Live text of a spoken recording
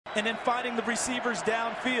and then finding the receivers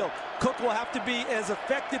downfield. Cook will have to be as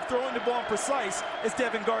effective throwing the ball and precise as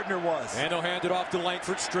Devin Gardner was. And he'll hand it off to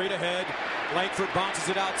Langford straight ahead. Langford bounces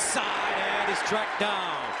it outside and is tracked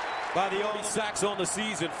down by the only sacks on the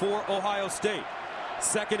season for Ohio State.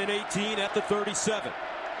 2nd and 18 at the 37.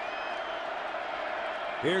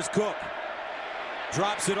 Here's Cook.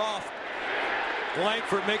 Drops it off.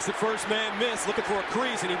 Langford makes the first man miss, looking for a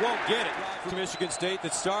crease, and he won't get it. For Michigan State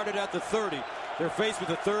that started at the 30. They're faced with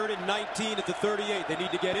a 3rd and 19 at the 38. They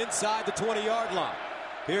need to get inside the 20-yard line.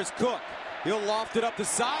 Here's Cook. He'll loft it up the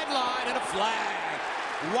sideline and a flag.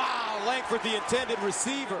 Wow, Langford, the intended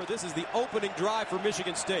receiver. This is the opening drive for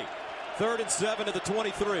Michigan State. 3rd and 7 at the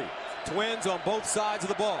 23. Twins on both sides of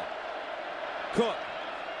the ball. Cook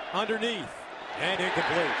underneath and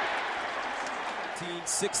incomplete.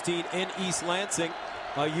 16 in East Lansing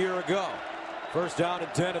a year ago. 1st down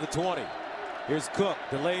and 10 of the 20. Here's Cook,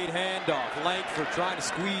 delayed handoff. Langford trying to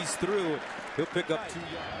squeeze through. He'll pick up 2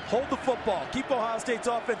 yards. Hold the football. Keep Ohio State's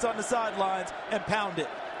offense on the sidelines and pound it.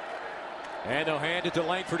 And they'll hand it to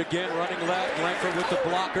Langford again, running left. Langford with the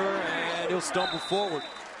blocker, and he'll stumble forward.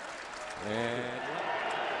 And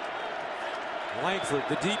Langford,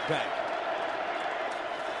 the deep back.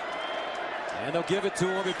 And they'll give it to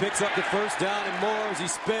him. He picks up the 1st down and more as he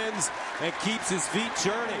spins and keeps his feet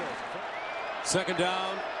churning. 2nd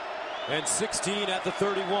down and 16 at the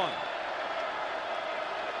 31.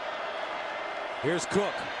 Here's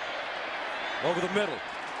Cook over the middle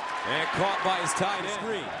and caught by his tight end.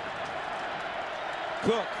 Screen.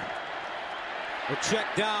 Cook will check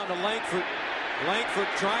down to Langford. Langford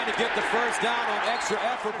trying to get the 1st down on extra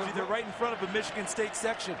effort. They're right in front of a Michigan State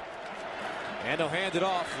section. And he'll hand it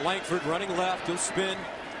off. Langford running left. He'll spin.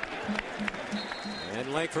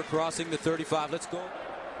 And Langford crossing the 35. Let's go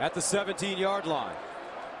at the 17-yard line.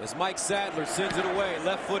 As Mike Sadler sends it away.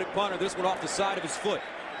 Left-footed punter. This one off the side of his foot.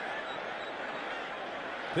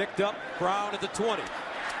 Picked up. Brown at the 20.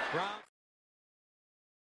 Brown.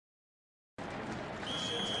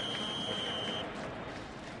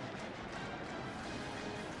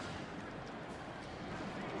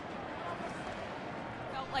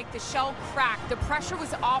 Like the shell cracked. The pressure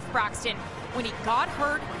was off Braxton when he got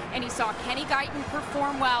hurt, and he saw Kenny Guyton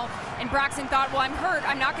perform well, and Braxton thought, well, I'm hurt,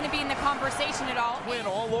 I'm not going to be in the conversation at all. Went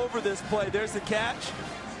all over this play. There's the catch.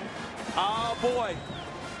 Oh boy.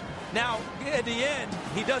 Now at the end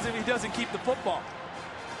he doesn't keep the football,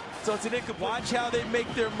 so it's an incomplete. Watch how they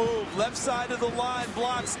make their move. Left side of the line,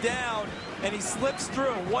 blocks down, and he slips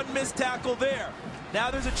through. One missed tackle there. Now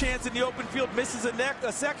there's a chance in the open field, misses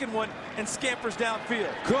a second one, and scampers downfield.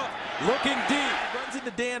 Cook looking deep. Runs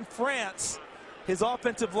into Dan France, his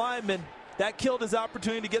offensive lineman. That killed his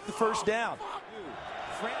opportunity to get the 1st down.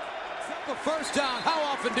 The 1st down. How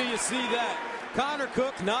often do you see that? Connor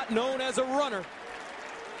Cook, not known as a runner,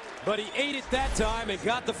 but he ate it that time and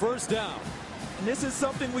got the 1st down. And this is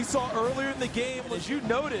something we saw earlier in the game. As you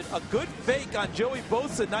noted, a good fake on Joey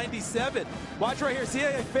Bosa, 97. Watch right here. See how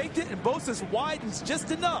he faked it? And Bosa widens just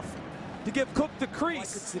enough to give Cook the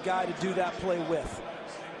crease. It's the guy to do that play with,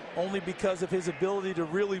 only because of his ability to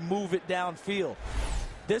really move it downfield.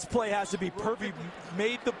 This play has to be perfect. He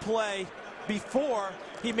made the play before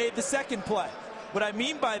he made the second play. What I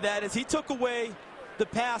mean by that is he took away the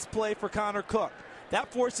pass play for Connor Cook.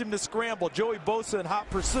 That forced him to scramble. Joey Bosa in hot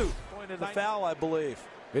pursuit. The foul, I believe.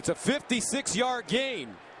 It's a 56-yard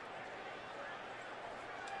gain.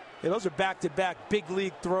 Yeah, those are back-to-back big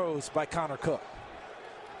league throws by Connor Cook.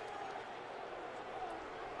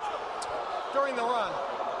 During the run.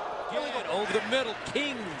 Again, over the middle.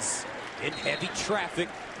 Kings in heavy traffic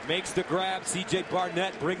makes the grab. C.J.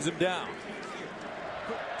 Barnett brings him down.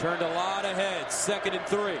 Turned a lot of heads. 2nd and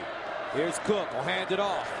 3. Here's Cook. Will hand it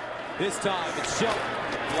off. This time it's Shelton.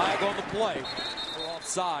 Flag on the play.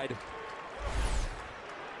 Offside.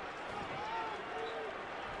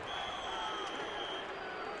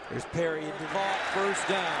 There's Perry into caught. 1st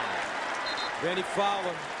down. Benny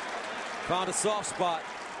Fowler found a soft spot.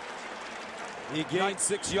 He gained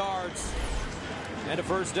 6 yards and a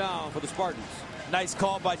 1st down for the Spartans. Nice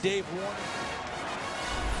call by Dave Warner.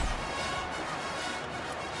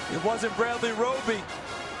 It wasn't Bradley Roby,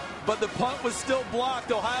 but the punt was still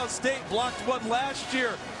blocked. Ohio State blocked one last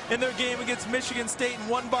year in their game against Michigan State and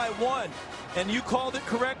won by 1. And you called it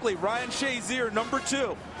correctly. Ryan Shazier, number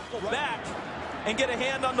 2, go back and get a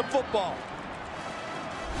hand on the football.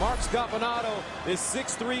 Mark Scaponato is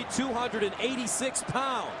 6'3", 286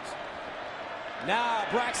 pounds. Now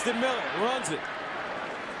Braxton Miller runs it.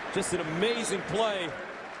 Just an amazing play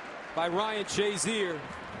by Ryan Shazier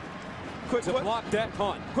to block that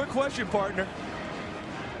punt. Quick question, partner.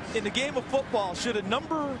 In the game of football, should a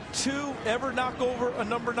number 2 ever knock over a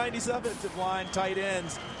number 97? Defensive line, tight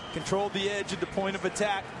ends controlled the edge at the point of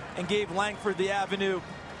attack and gave Langford the avenue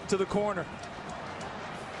to the corner.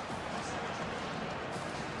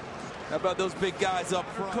 How about those big guys up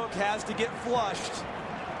front? Cook has to get flushed.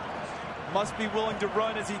 Must be willing to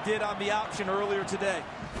run as he did on the option earlier today.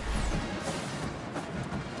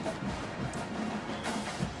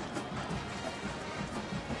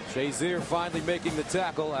 Shazier finally making the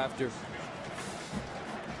tackle after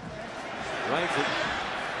Langford